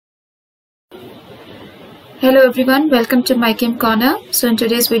Hello everyone, welcome to mychemcorner. So in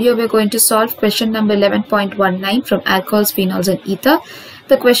today's video we are going to solve question number 11.19 from alcohols, phenols and ether.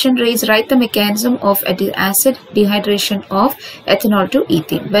 The question reads, write the mechanism of acid dehydration of ethanol to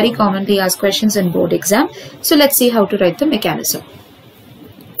ethene. Very commonly asked questions in board exam. So let's see how to write the mechanism.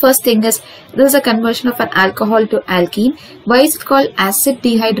 First thing is, this is a conversion of an alcohol to alkene. Why is it called acid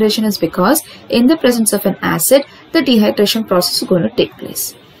dehydration? Is because in the presence of an acid, the dehydration process is going to take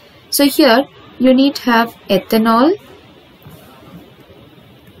place. So here you need to have ethanol.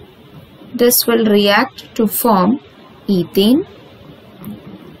 This will react to form ethene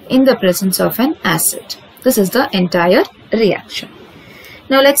in the presence of an acid. This is the entire reaction.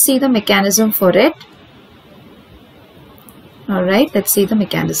 Now let's see the mechanism for it. Alright, let's see the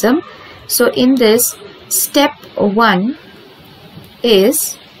mechanism. So in this, step 1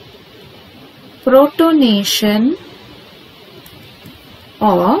 is protonation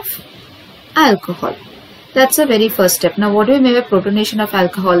of alcohol. That's the very first step. Now what do we mean by protonation of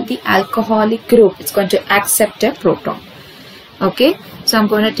alcohol? The alcoholic group is going to accept a proton. Okay, so I'm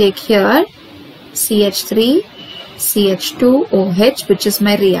going to take here CH3, CH2OH, which is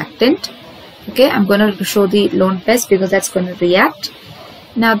my reactant. Okay, I'm going to show the lone pairs because that's going to react.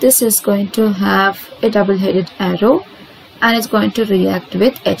 Now this is going to have a double-headed arrow and it's going to react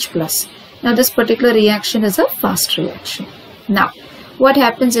with H+. Now this particular reaction is a fast reaction. Now what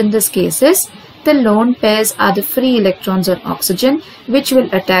happens in this case is the lone pairs are the free electrons on oxygen which will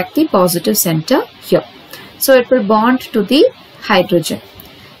attack the positive center here. So it will bond to the hydrogen.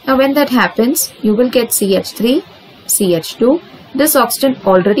 Now when that happens, you will get CH3, CH2. This oxygen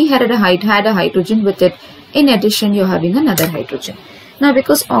already had a hydrogen with it. In addition, you're having another hydrogen. Now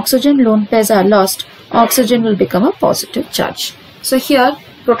because oxygen lone pairs are lost, oxygen will become a positive charge. So here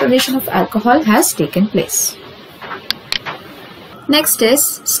protonation of alcohol has taken place. Next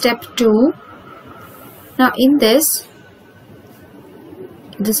is step 2. Now in this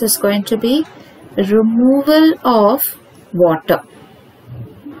is going to be removal of water.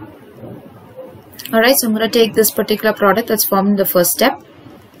 Alright, so I'm going to take this particular product that's formed in the first step.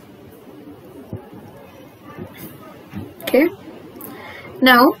 Okay.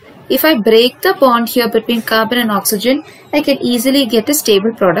 Now, if I break the bond here between carbon and oxygen, I can easily get a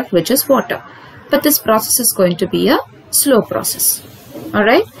stable product which is water. But this process is going to be a slow process.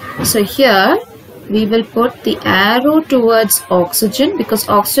 Alright, so here we will put the arrow towards oxygen because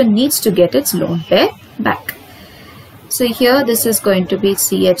oxygen needs to get its lone pair back. So here this is going to be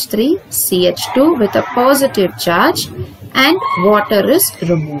CH3, CH2 with a positive charge and water is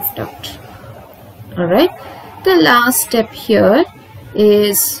removed out. Alright, the last step here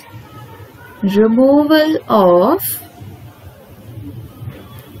is removal of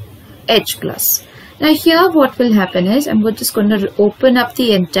H+. Now here what will happen is, I'm just going to open up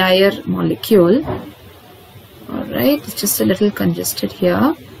the entire molecule. Alright, it's just a little congested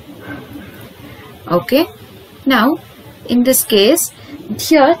here. Okay, now in this case,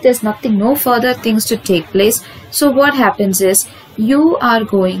 here there's nothing, no further things to take place. So what happens is, you are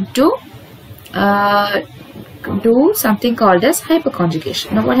going to do something called as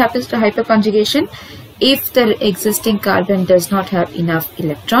hyperconjugation. Now what happens to hyperconjugation? If the existing carbon does not have enough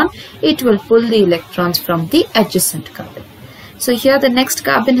electron, it will pull the electrons from the adjacent carbon. So here the next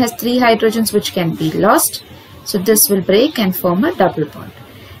carbon has 3 hydrogens which can be lost. So this will break and form a double bond.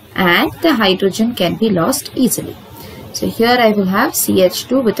 And the hydrogen can be lost easily. So here I will have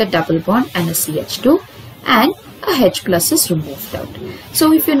CH2 with a double bond and a CH2 and a H+ is removed out.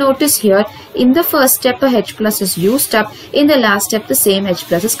 So if you notice here, in the first step a H+ is used up, in the last step the same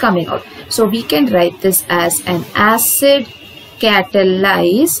H+ is coming out. So we can write this as an acid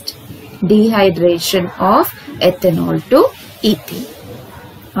catalyzed dehydration of ethanol to ethene.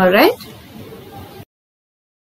 Alright.